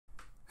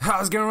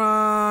How's it going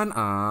on?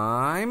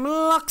 I'm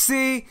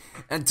Luxi,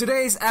 and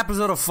today's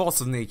episode of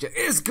Force of Nature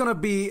is gonna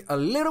be a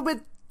little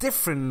bit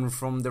different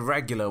from the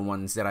regular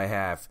ones that I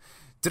have.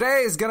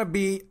 Today is gonna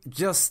be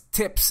just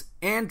tips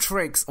and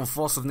tricks of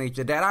Force of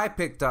Nature that I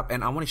picked up,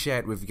 and I want to share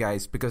it with you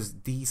guys because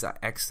these are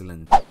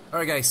excellent.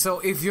 Alright guys,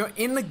 so if you're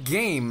in the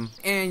game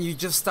and you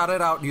just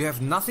started out, you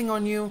have nothing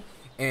on you,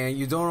 and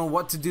you don't know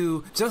what to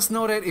do, just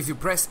know that if you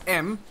press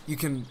M, you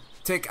can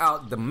take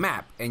out the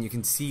map and you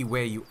can see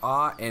where you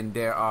are, and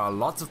there are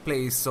lots of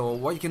places. So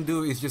what you can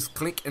do is just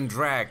click and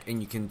drag and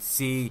you can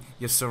see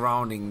your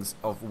surroundings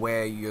of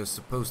where you're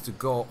supposed to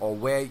go or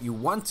where you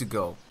want to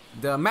go.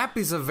 The map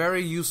is a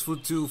very useful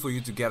tool for you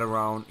to get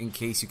around in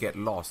case you get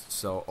lost,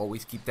 so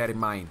always keep that in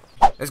mind.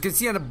 As you can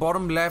see on the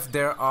bottom left,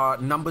 there are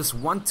numbers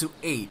 1 to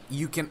 8.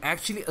 You can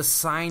actually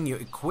assign your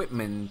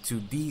equipment to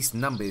these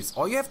numbers.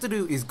 All you have to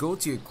do is go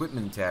to your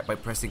equipment tab by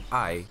pressing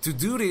I. To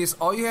do this,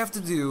 all you have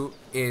to do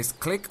is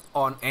click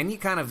on any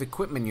kind of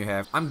equipment you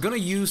have. I'm gonna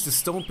use the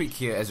stone pick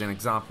here as an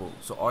example.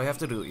 So all you have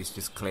to do is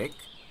just click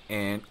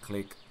and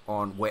click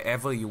on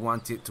wherever you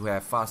want it to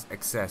have fast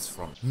access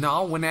from.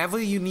 Now, whenever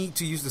you need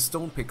to use the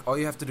stone pick, all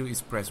you have to do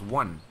is press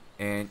 1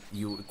 and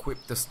you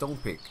equip the stone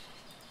pick.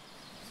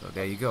 So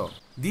there you go.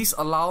 This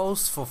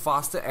allows for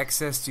faster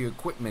access to your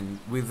equipment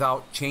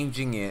without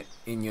changing it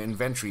in your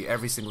inventory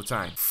every single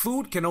time.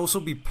 Food can also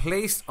be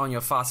placed on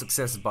your fast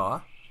access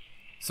bar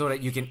so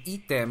that you can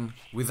eat them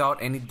without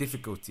any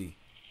difficulty.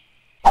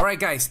 Alright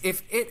guys,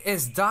 if it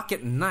is dark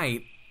at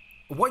night,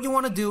 what you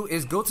want to do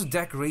is go to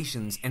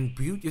decorations and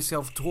build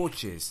yourself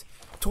torches.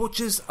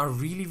 Torches are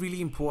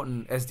really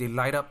important as they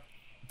light up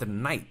the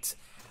night.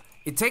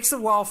 It takes a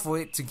while for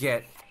it to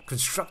get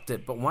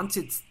constructed, but once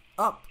it's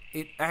up,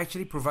 it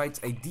actually provides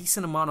a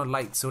decent amount of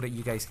light so that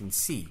you guys can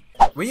see.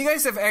 When you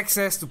guys have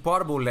access to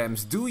portable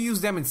lamps, do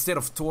use them instead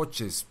of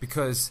torches,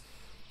 because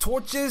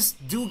torches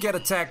do get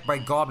attacked by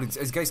goblins.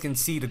 As you guys can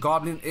see, the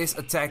goblin is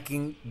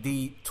attacking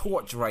the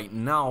torch right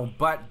now,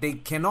 but they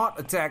cannot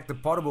attack the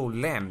portable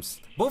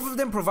lamps. Both of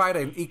them provide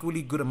an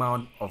equally good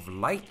amount of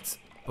light,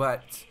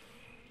 but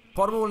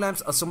portable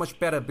lamps are so much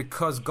better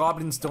because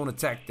goblins don't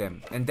attack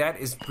them, and that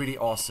is pretty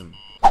awesome.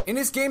 In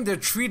this game, there are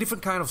 3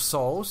 different kinds of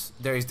soils.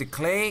 There is the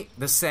clay,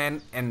 the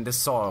sand, and the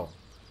soil.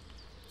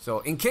 So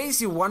in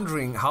case you're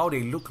wondering how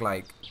they look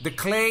like, the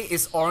clay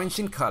is orange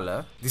in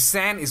color, the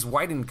sand is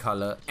white in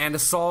color, and the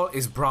soil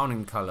is brown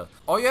in color.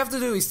 All you have to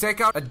do is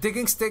take out a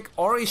digging stick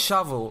or a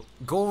shovel,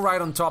 go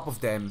right on top of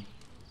them,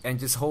 and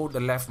just hold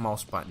the left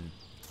mouse button.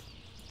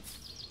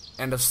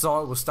 And the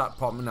soil will start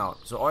popping out.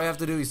 So all you have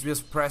to do is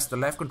just press the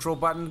left control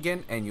button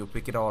again and you'll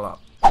pick it all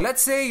up.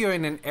 Let's say you're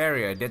in an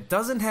area that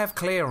doesn't have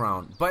clay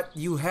around, but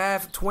you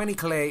have 20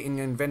 clay in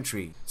your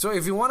inventory. So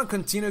if you want to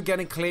continue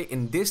getting clay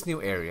in this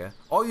new area,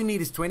 all you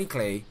need is 20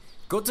 clay.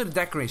 Go to the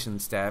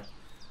decorations tab,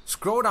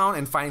 scroll down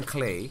and find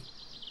clay.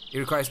 It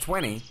requires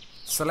 20.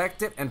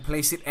 Select it and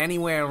place it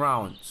anywhere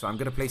around. So I'm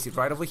gonna place it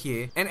right over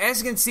here. And as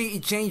you can see,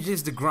 it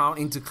changes the ground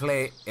into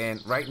clay. And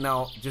right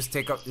now, just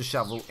take out the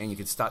shovel and you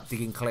can start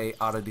digging clay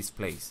out of this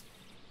place.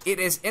 It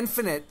is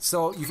infinite,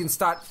 so you can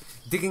start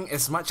digging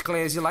as much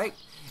clay as you like.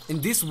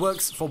 And this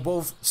works for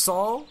both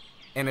soil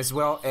and as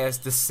well as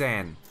the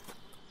sand.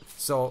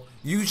 So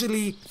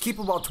usually keep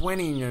about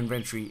 20 in your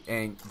inventory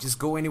and just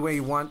go anywhere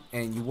you want,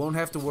 and you won't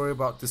have to worry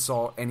about the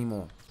soil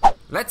anymore.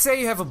 Let's say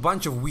you have a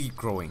bunch of wheat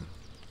growing.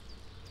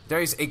 There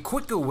is a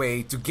quicker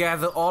way to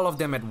gather all of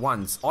them at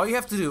once. All you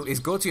have to do is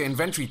go to your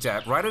inventory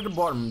tab. Right at the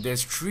bottom,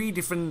 there's 3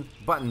 different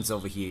buttons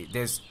over here.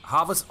 There's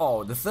Harvest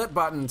All. The third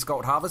button is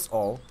called Harvest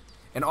All.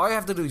 And all you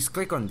have to do is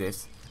click on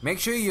this. Make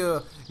sure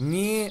you're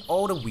near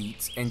all the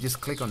wheats and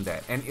just click on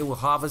that. And it will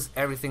harvest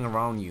everything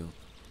around you.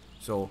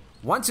 So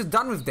once you're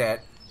done with that,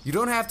 you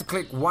don't have to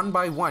click one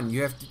by one.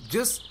 You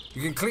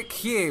can click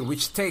here,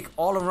 which take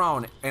all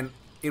around, and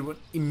it will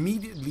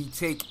immediately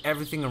take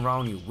everything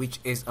around you, which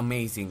is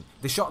amazing.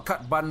 The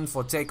shortcut button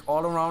for take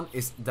all around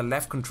is the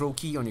left control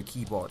key on your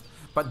keyboard.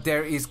 But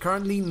there is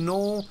currently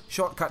no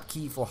shortcut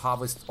key for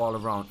harvest all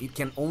around. It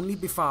can only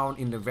be found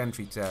in the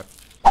inventory tab.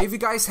 If you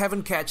guys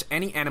haven't catch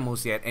any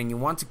animals yet and you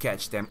want to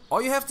catch them,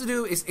 all you have to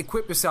do is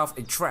equip yourself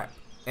a trap.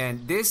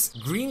 And this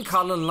green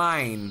color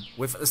line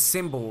with a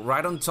symbol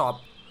right on top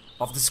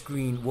of the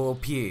screen will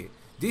appear.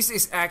 This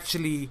is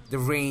actually the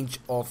range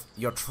of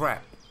your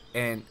trap,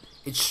 and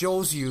it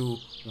shows you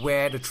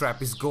where the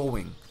trap is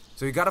going.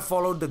 So you gotta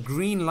follow the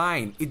green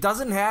line. It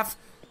doesn't have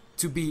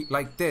to be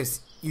like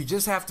this. You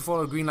just have to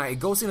follow the green line. It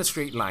goes in a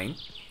straight line.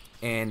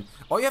 And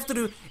all you have to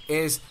do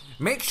is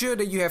make sure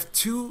that you have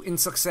 2 in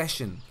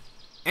succession.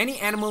 Any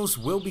animals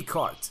will be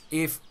caught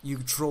if you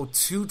throw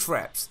 2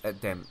 traps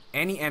at them.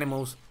 Any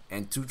animals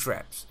and 2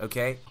 traps,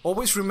 okay?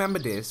 Always remember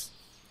this.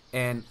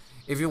 And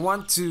if you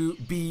want to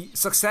be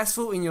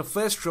successful in your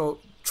first throw,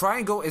 try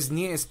and go as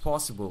near as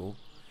possible.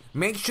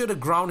 Make sure the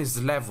ground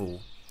is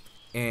level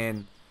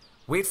and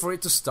wait for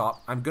it to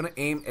stop. I'm gonna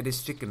aim at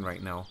this chicken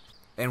right now.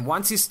 And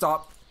once he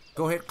stops,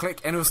 go ahead, click,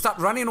 and it will start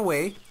running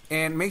away.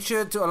 And make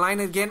sure to align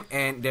it again,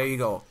 and there you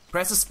go.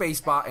 Press the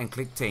space bar and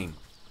click tame.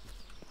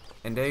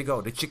 And there you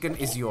go, the chicken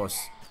is yours.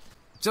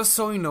 Just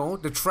so you know,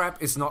 the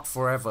trap is not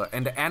forever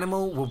and the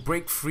animal will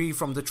break free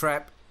from the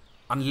trap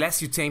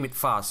unless you tame it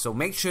fast. So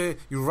make sure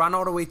you run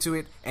all the way to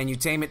it and you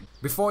tame it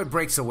before it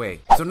breaks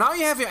away. So now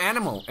you have your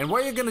animal, and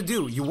what you're gonna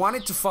do, you want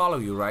it to follow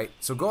you, right?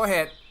 So go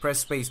ahead,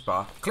 press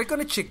spacebar, click on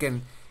the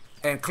chicken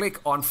and click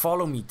on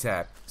follow me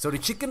tab. So the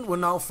chicken will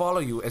now follow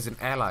you as an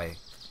ally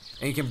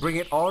and you can bring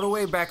it all the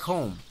way back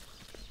home.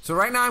 So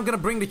right now I'm gonna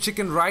bring the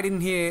chicken right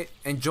in here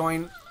and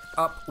join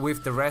up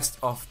with the rest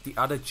of the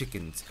other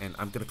chickens, and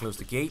I'm gonna close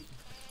the gate.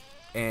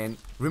 And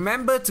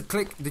remember to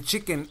click the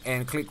chicken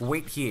and click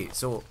wait here.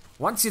 So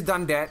once you've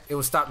done that, it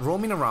will start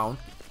roaming around,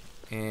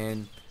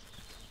 and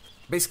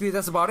basically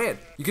that's about it.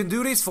 You can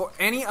do this for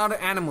any other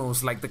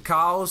animals like the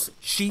cows,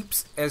 sheep,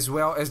 as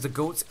well as the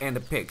goats and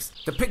the pigs.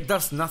 The pig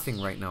does nothing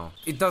right now.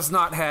 It does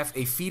not have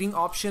a feeding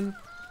option,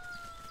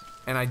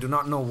 and I do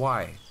not know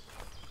why.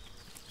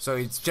 So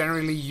it's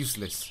generally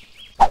useless.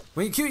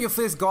 When you kill your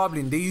first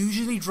goblin, they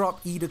usually drop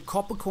either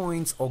copper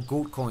coins or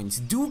gold coins.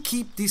 Do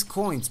keep these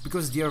coins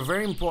because they are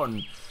very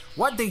important.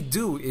 What they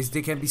do is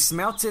they can be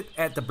smelted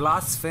at the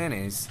blast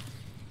furnace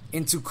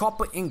into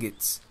copper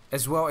ingots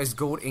as well as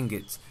gold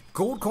ingots.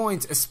 Gold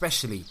coins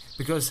especially,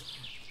 because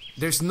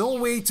there's no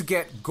way to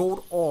get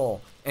gold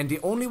ore, and the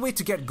only way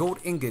to get gold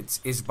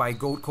ingots is by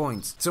gold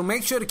coins. So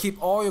make sure to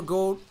keep all your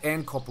gold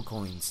and copper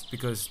coins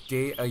because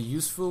they are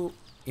useful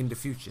in the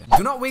future.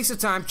 Do not waste your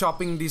time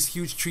chopping this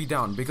huge tree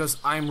down, because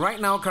I'm right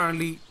now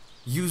currently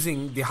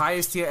using the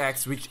highest tier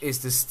axe, which is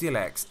the steel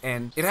axe,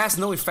 and it has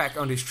no effect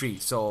on this tree.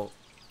 So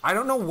I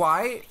don't know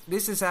why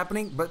this is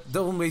happening, but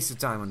don't waste your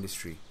time on this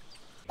tree.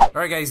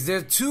 Alright guys, there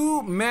are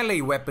two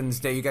melee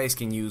weapons that you guys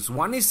can use.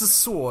 One is the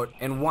sword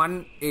and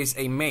one is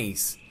a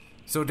mace.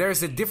 So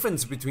there's a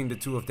difference between the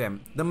two of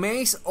them. The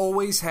mace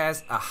always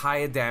has a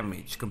higher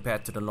damage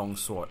compared to the long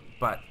sword,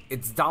 but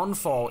its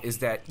downfall is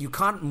that you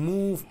can't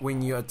move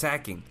when you're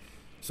attacking.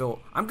 So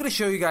I'm gonna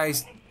show you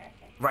guys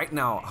right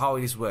now how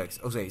this works.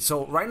 Okay,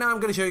 so right now I'm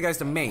gonna show you guys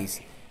the mace.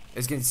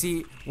 As you can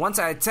see, once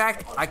I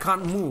attack, I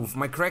can't move.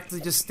 My character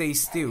just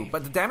stays still,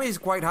 but the damage is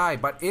quite high.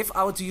 But if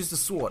I were to use the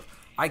sword,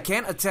 I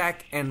can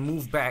attack and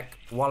move back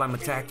while I'm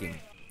attacking.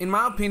 In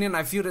my opinion,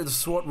 I feel that the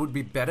sword would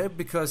be better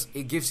because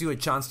it gives you a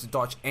chance to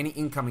dodge any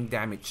incoming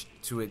damage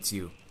towards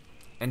you.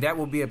 And that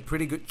would be a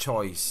pretty good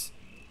choice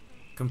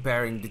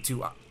comparing the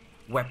two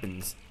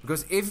weapons.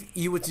 Because if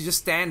you were to just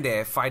stand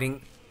there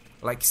fighting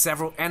like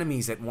several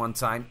enemies at one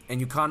time and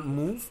you can't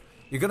move,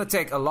 you're gonna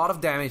take a lot of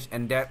damage,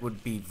 and that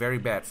would be very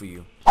bad for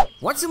you.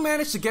 Once you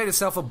manage to get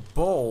yourself a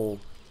bow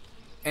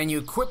and you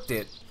equipped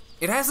it,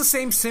 it has the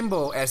same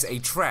symbol as a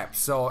trap.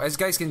 So as you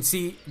guys can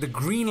see, the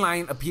green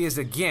line appears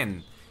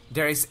again.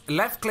 There is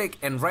left click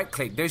and right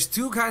click. There's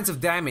two kinds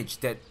of damage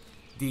that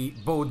the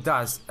bow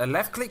does, a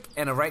left click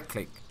and a right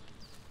click.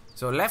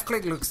 So left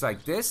click looks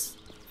like this,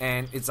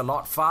 and it's a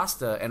lot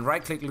faster, and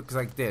right click looks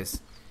like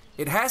this.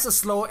 It has a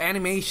slow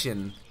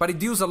animation, but it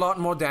deals a lot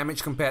more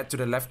damage compared to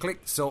the left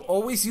click. So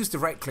always use the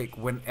right click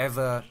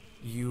whenever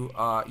you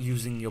are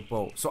using your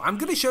bow. So I'm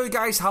gonna show you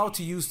guys how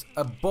to use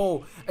a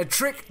bow, a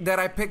trick that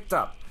I picked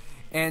up.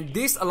 And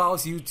this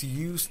allows you to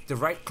use the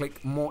right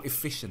click more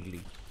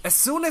efficiently. As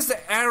soon as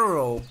the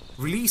arrow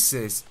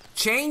releases,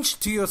 change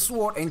to your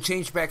sword and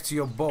change back to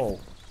your bow.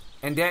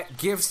 And that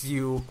gives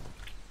you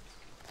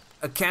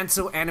a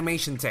cancel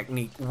animation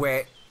technique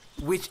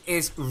which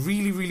is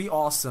really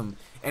awesome.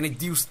 And it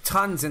deals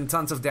tons and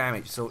tons of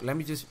damage. So let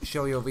me just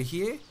show you over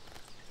here.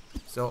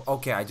 So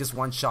okay, I just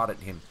one-shotted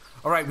him.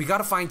 Alright, we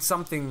gotta find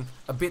something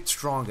a bit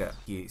stronger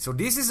here. So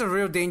this is a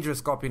real dangerous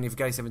scorpion if you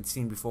guys haven't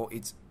seen before.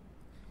 It's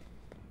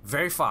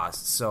very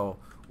fast. So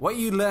what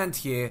you learned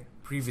here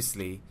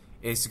previously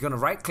is you're gonna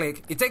right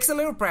click. It takes a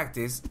little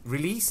practice.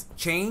 Release,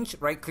 change,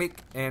 right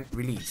click, and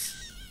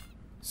release.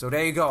 So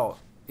there you go.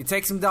 It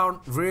takes him down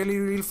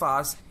really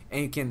fast,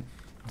 and you can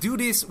do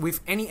this with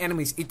any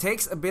enemies. It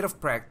takes a bit of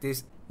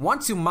practice.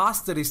 Once you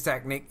master this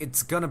technique,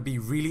 it's gonna be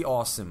really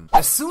awesome.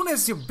 As soon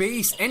as your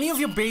base, any of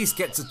your base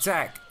gets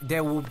attacked,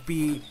 there will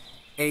be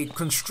a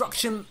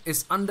construction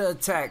is under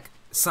attack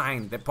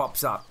sign that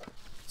pops up.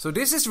 So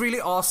this is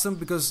really awesome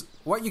because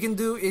what you can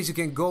do is you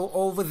can go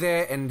over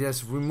there and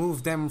just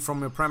remove them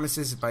from your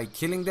premises by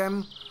killing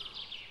them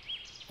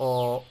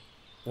or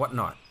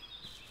whatnot.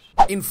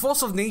 In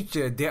Force of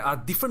Nature, there are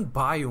different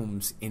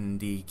biomes in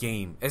the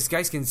game. As you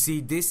guys can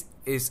see, this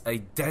is a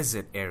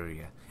desert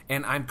area.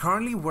 And I'm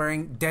currently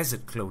wearing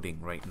desert clothing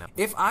right now.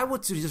 If I were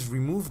to just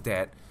remove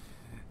that,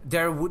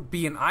 there would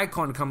be an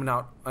icon coming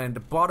out on the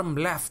bottom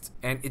left,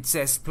 and it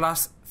says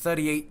plus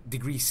 38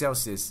 degrees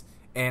Celsius.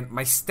 And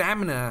my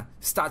stamina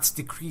starts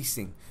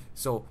decreasing.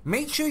 So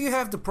make sure you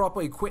have the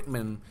proper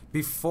equipment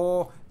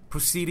before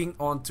proceeding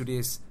on to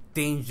this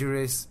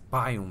dangerous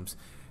biomes.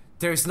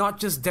 There is not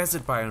just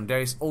desert biome,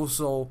 there is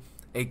also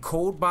a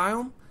cold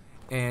biome,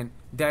 and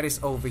that is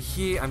over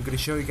here. I'm going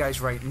to show you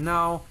guys right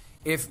now.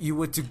 If you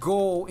were to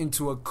go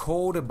into a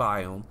colder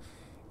biome,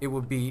 it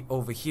would be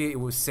over here. It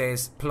will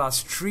says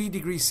plus 3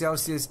 degrees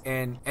Celsius,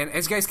 and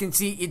as you guys can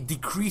see, it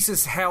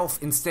decreases health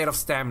instead of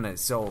stamina.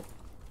 So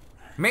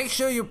make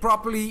sure you're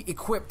properly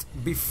equipped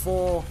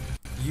before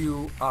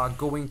you are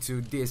going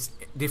to these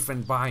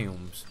different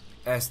biomes,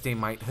 as they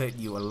might hurt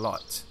you a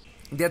lot.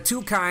 There are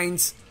two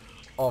kinds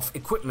of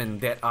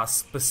equipment that are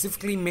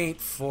specifically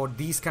made for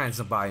these kinds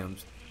of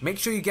biomes. Make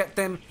sure you get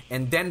them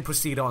and then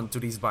proceed on to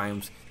these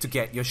biomes to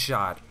get your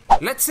shard.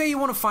 Let's say you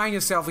want to find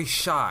yourself a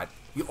shard.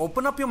 You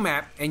open up your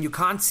map and you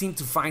can't seem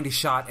to find a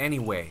shard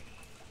anywhere,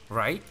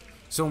 right?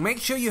 So make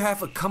sure you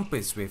have a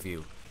compass with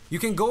you. You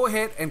can go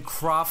ahead and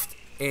craft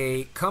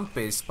a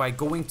compass by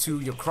going to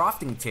your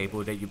crafting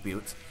table that you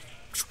built,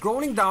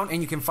 scrolling down,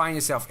 and you can find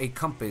yourself a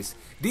compass.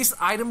 This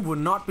item will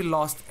not be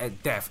lost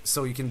at death,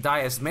 so you can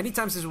die as many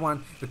times as you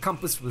want. The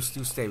compass will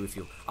still stay with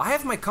you. I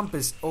have my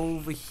compass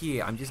over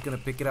here. I'm just gonna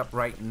pick it up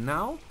right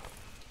now,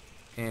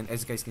 and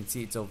as you guys can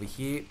see, it's over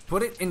here.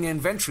 Put it in the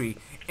inventory,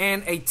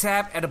 and a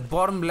tab at the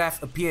bottom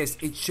left appears.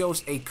 It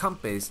shows a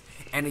compass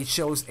and it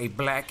shows a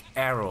black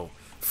arrow.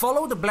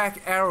 Follow the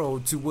black arrow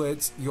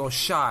towards your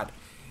shard.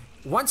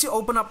 Once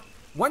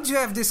you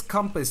have this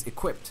compass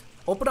equipped,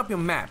 open up your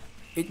map.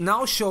 It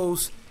now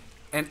shows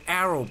an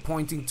arrow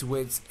pointing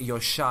towards your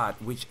shard,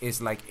 which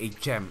is like a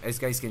gem. As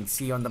you guys can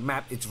see on the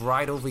map, it's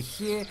right over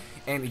here,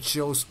 and it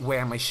shows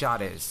where my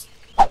shard is.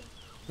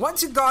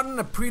 Once you've gotten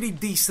a pretty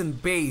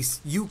decent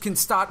base, you can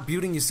start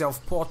building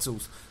yourself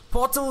portals.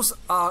 Portals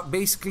are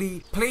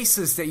basically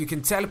places that you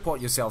can teleport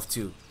yourself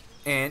to,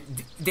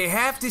 and they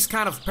have this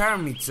kind of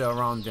parameter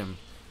around them.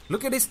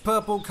 Look at this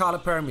purple color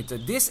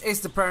parameter. This is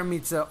the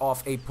parameter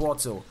of a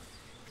portal.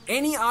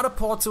 Any other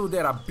portal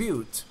that are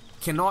built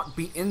cannot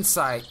be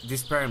inside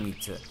this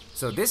parameter.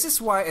 So this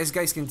is why, as you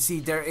guys can see,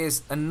 there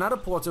is another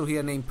portal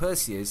here named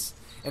Perseus,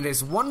 and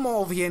there's one more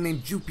over here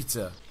named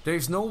Jupiter. There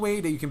is no way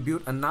that you can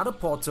build another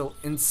portal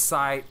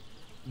inside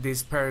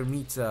this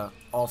parameter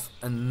of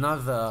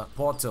another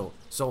portal.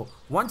 So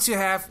once you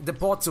have the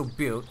portal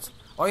built,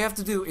 all you have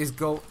to do is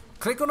go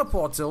click on the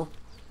portal,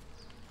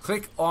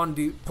 click on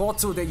the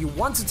portal that you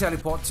want to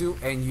teleport to,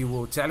 and you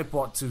will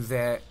teleport to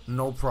there,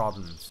 no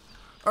problems.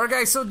 Alright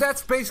guys, so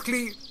that's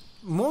basically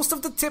most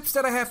of the tips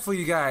that I have for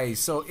you guys.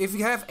 So if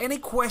you have any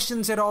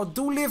questions at all,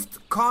 do leave a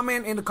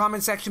comment in the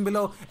comment section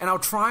below, and I'll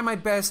try my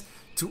best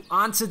to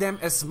answer them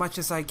as much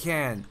as I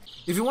can.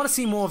 If you want to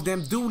see more of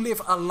them, do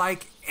leave a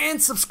like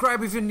and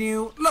subscribe if you're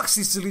new.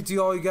 Luxi salute to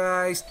all you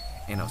guys,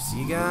 and I'll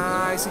see you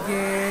guys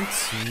again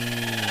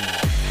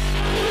soon.